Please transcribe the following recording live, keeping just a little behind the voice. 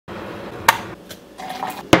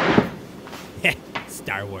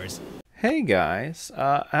Star Wars. Hey guys,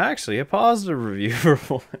 actually a positive review for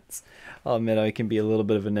once. I'll admit I can be a little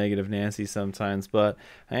bit of a negative Nancy sometimes, but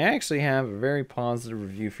I actually have a very positive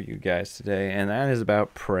review for you guys today, and that is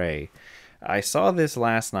about Prey. I saw this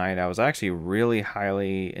last night. I was actually really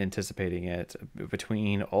highly anticipating it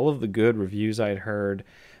between all of the good reviews I'd heard,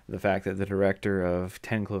 the fact that the director of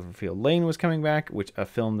 10 Cloverfield Lane was coming back, which a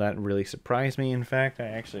film that really surprised me. In fact, I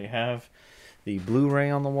actually have the Blu-ray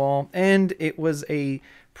on the wall, and it was a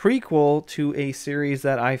prequel to a series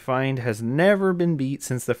that I find has never been beat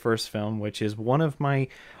since the first film, which is one of my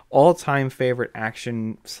all-time favorite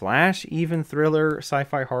action slash even thriller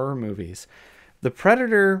sci-fi horror movies. The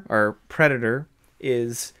Predator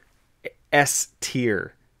is S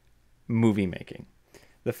tier movie making.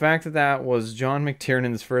 The fact that that was John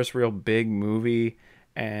McTiernan's first real big movie,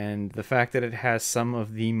 and the fact that it has some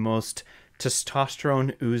of the most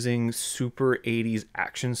testosterone oozing super 80s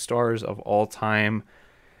action stars of all time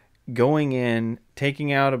going in,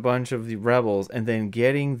 taking out a bunch of the rebels, and then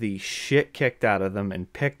getting the shit kicked out of them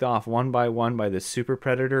and picked off one by one by the super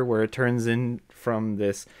predator, where it turns in from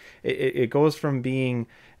this, it goes from being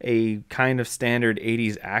a kind of standard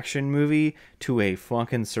 80s action movie to a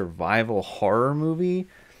fucking survival horror movie,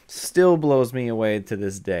 still blows me away to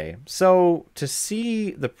this day. So to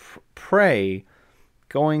see the Prey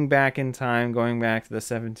going back in time, going back to the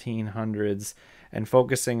 1700s, and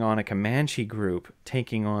focusing on a Comanche group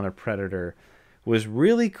taking on a predator was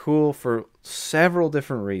really cool for several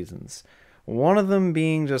different reasons. One of them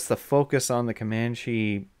being just the focus on the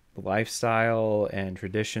Comanche lifestyle and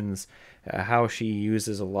traditions, how she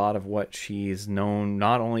uses a lot of what she's known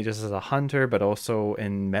not only just as a hunter, but also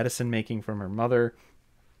in medicine making from her mother.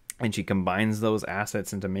 And she combines those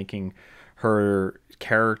assets into making her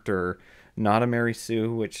character not a Mary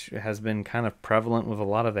Sue, which has been kind of prevalent with a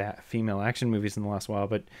lot of the female action movies in the last while,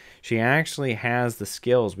 but she actually has the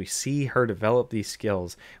skills. We see her develop these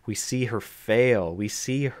skills. We see her fail. We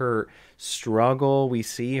see her struggle. We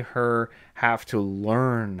see her have to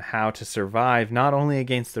learn how to survive, not only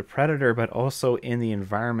against the predator, but also in the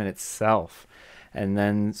environment itself. And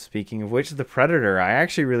then, speaking of which, the predator, I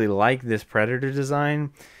actually really like this predator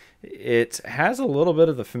design. It has a little bit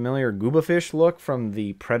of the familiar Gooba Fish look from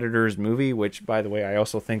the Predators movie, which, by the way, I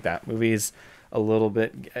also think that movie is a little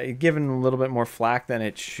bit given a little bit more flack than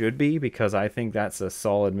it should be, because I think that's a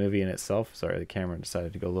solid movie in itself. Sorry, the camera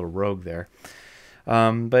decided to go a little rogue there.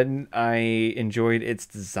 But I enjoyed its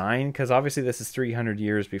design because obviously this is 300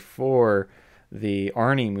 years before the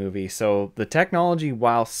Arnie movie. So the technology,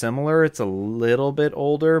 while similar, it's a little bit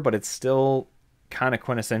older, but it's still kind of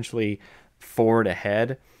quintessentially forward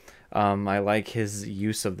ahead. I like his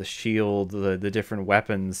use of the shield, the different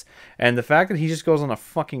weapons, and the fact that he just goes on a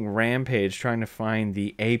fucking rampage trying to find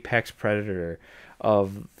the apex predator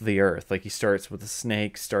of the earth. Like, he starts with a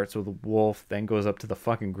snake, starts with a wolf, then goes up to the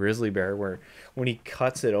fucking grizzly bear, where when he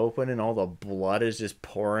cuts it open and all the blood is just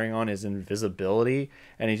pouring on his invisibility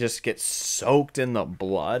and he just gets soaked in the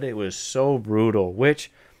blood. It was so brutal, which,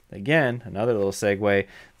 again, another little segue.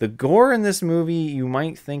 The gore in this movie, you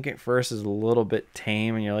might think at first is a little bit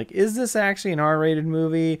tame, and you're like, is this actually an R-rated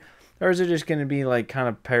movie? Or is it just going to be like kind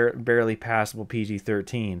of barely passable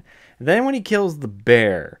PG-13? And then when he kills the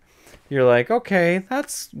bear, you're like, okay,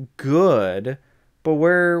 that's good, but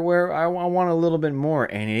where I want a little bit more,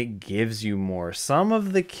 and it gives you more. Some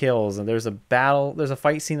of the kills, and there's a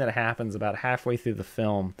fight scene that happens about halfway through the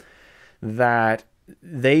film that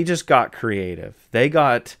they just got creative. They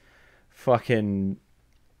got fucking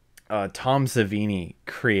Tom Savini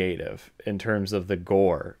creative in terms of the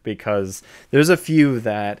gore, because there's a few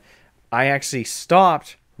that I actually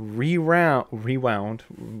stopped, rewound,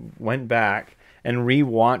 went back and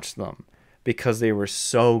rewatched them because they were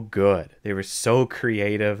so good. They were so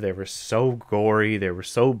creative. They were so gory. They were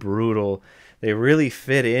so brutal. They really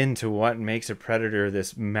fit into what makes a predator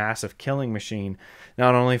this massive killing machine,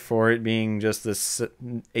 not only for it being just this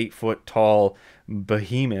 8-foot tall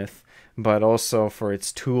behemoth, but also for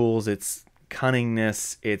its tools, its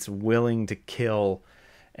cunningness, its willing to kill,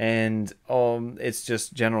 and its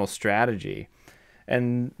just general strategy.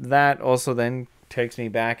 And that also then takes me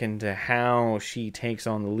back into how she takes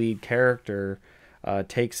on the lead character,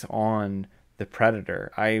 takes on the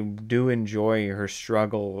predator. I do enjoy her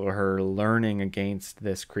struggle, her learning against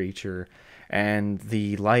this creature, and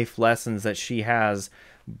the life lessons that she has,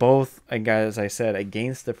 both, as I said,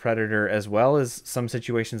 against the predator, as well as some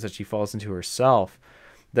situations that she falls into herself.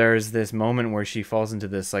 There's this moment where she falls into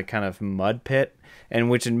this like kind of mud pit, and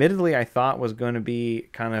which admittedly I thought was going to be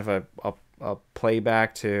kind of a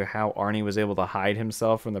playback to how Arnie was able to hide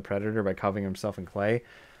himself from the predator by covering himself in clay.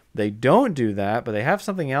 They don't do that, but they have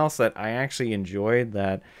something else that I actually enjoyed,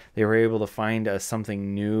 that they were able to find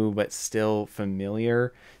something new but still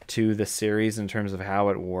familiar to the series in terms of how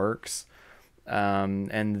it works.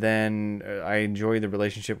 And then I enjoy the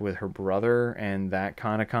relationship with her brother and that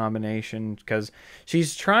kind of combination, because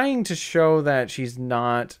she's trying to show that she's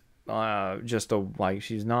not just a, like,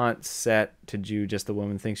 she's not set to do just the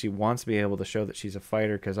woman thing. She wants to be able to show that she's a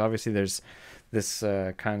fighter, because obviously there's this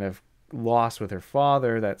kind of loss with her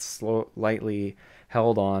father that's lightly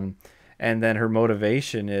held on, and then her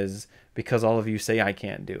motivation is because all of you say I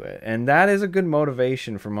can't do it. And that is a good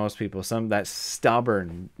motivation for most people. Some that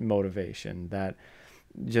stubborn motivation, that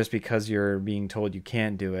just because you're being told you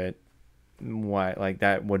can't do it, why, like,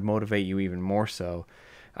 that would motivate you even more so.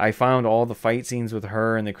 I found all the fight scenes with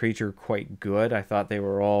her and the creature quite good. I thought they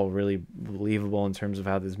were all really believable in terms of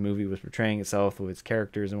how this movie was portraying itself with its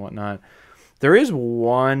characters and whatnot. There is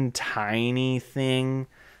one tiny thing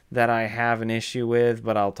that I have an issue with,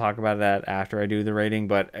 but I'll talk about that after I do the rating.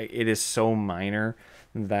 But it is so minor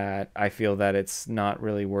that I feel that it's not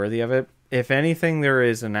really worthy of it. If anything, there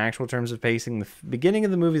is in actual terms of pacing, the beginning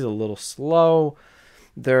of the movie is a little slow.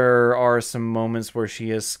 There are some moments where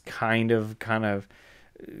she is kind of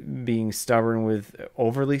being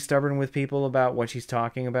overly stubborn with people about what she's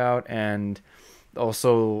talking about, and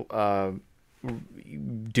also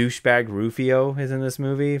douchebag Rufio is in this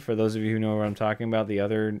movie. For those of you who know what I'm talking about, the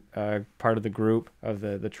other part of the group of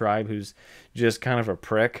the tribe who's just kind of a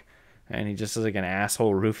prick, and he just is like an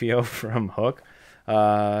asshole Rufio from Hook.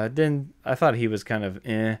 Then I thought he was kind of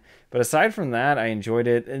but aside from that, I enjoyed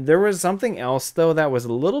it. And there was something else though that was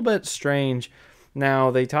a little bit strange.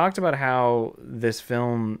 Now, they talked about how this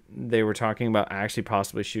film, they were talking about actually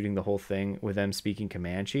possibly shooting the whole thing with them speaking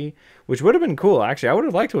Comanche, which would have been cool. Actually, I would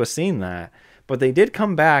have liked to have seen that. But they did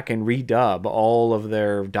come back and redub all of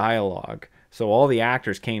their dialogue. So all the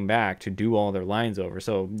actors came back to do all their lines over.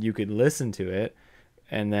 So you could listen to it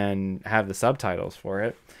and then have the subtitles for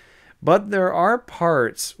it. But there are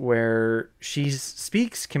parts where she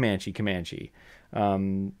speaks Comanche.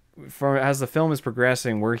 As the film is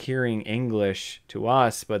progressing, we're hearing English to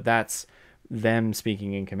us, but that's them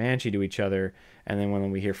speaking in Comanche to each other. And then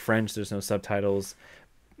when we hear French, there's no subtitles,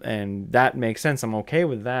 and that makes sense. I'm okay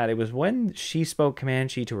with that. It was when she spoke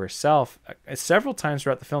Comanche to herself several times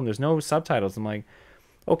throughout the film, there's no subtitles. I'm like,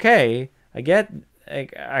 okay, I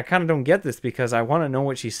kind of don't get this, because I want to know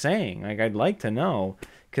what she's saying. Like, I'd like to know,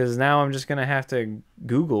 because now I'm just gonna have to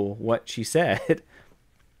Google what she said.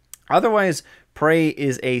 Otherwise, Prey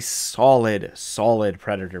is a solid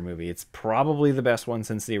Predator movie. It's probably the best one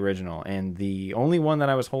since the original, and the only one that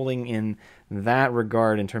I was holding in that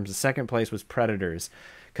regard in terms of second place was Predators,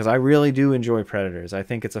 because I really do enjoy Predators. I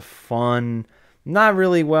think it's a fun, it's not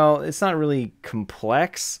really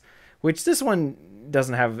complex, which this one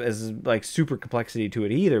doesn't have as like super complexity to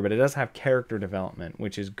it either, but it does have character development,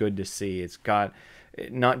 which is good to see. It's got,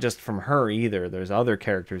 not just from her either, there's other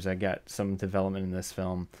characters that get some development in this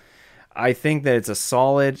film. I think that it's a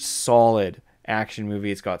solid action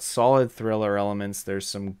movie. It's got solid thriller elements. There's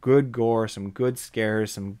some good gore, some good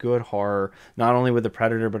scares, some good horror, not only with the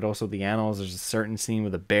Predator, but also the animals. There's a certain scene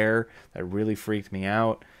with a bear that really freaked me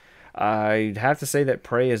out. I'd have to say that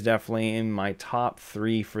Prey is definitely in my top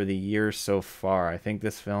 3 for the year so far. I think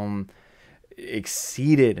this film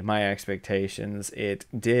exceeded my expectations. It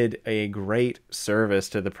did a great service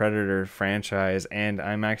to the Predator franchise, and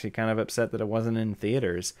I'm actually kind of upset that it wasn't in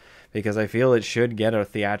theaters, because I feel it should get a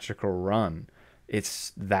theatrical run.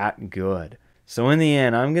 It's that good. So in the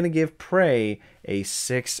end, I'm going to give Prey a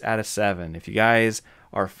 6 out of 7. If you guys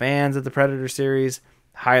are fans of the Predator series,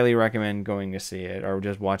 highly recommend going to see it, or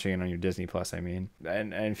just watching it on your Disney Plus, I mean.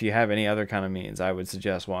 And if you have any other kind of means, I would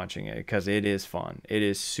suggest watching it, because it is fun. It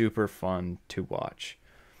is super fun to watch.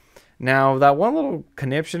 Now, that one little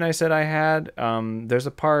conniption I said I had, there's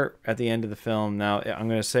a part at the end of the film. Now, I'm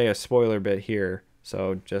going to say a spoiler bit here,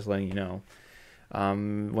 so just letting you know.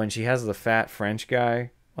 When she has the fat French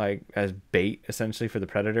guy, like, as bait, essentially, for the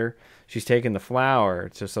Predator, she's taking the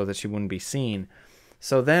flour so that she wouldn't be seen.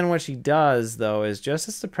 So then what she does, though, is just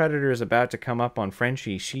as the Predator is about to come up on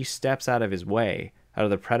Frenchie, she steps out of his way, out of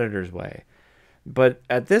the Predator's way. But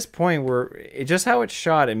at this point, just how it's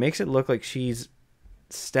shot, it makes it look like she's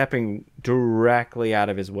stepping directly out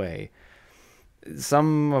of his way.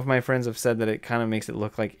 Some of my friends have said that it kind of makes it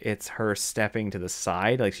look like it's her stepping to the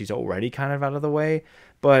side, like she's already kind of out of the way.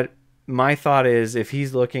 But my thought is, if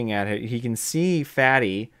he's looking at it, he can see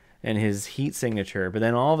Fatty and his heat signature, but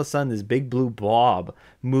then all of a sudden this big blue blob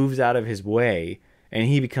moves out of his way, and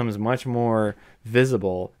he becomes much more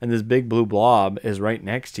visible, and this big blue blob is right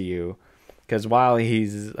next to you, because while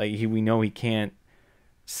he's like, we know he can't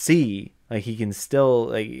see, like he can still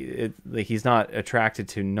like he's not attracted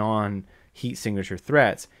to non heat signature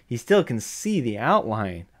threats. He still can see the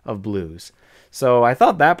outline of blues. So I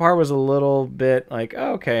thought that part was a little bit like,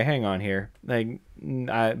 oh, okay, hang on here. Like,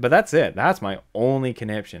 but that's it. That's my only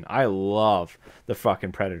conniption. I love the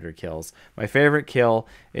fucking Predator kills. My favorite kill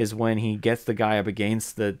is when he gets the guy up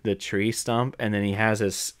against the tree stump, and then he has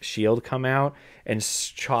his shield come out and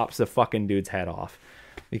chops the fucking dude's head off.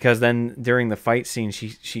 Because then during the fight scene,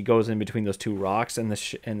 she goes in between those two rocks, and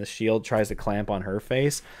the shield tries to clamp on her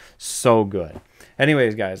face. So good.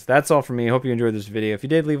 Anyways, guys, that's all for me. Hope you enjoyed this video. If you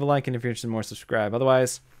did, leave a like, and if you're interested in more, subscribe.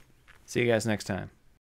 Otherwise, see you guys next time.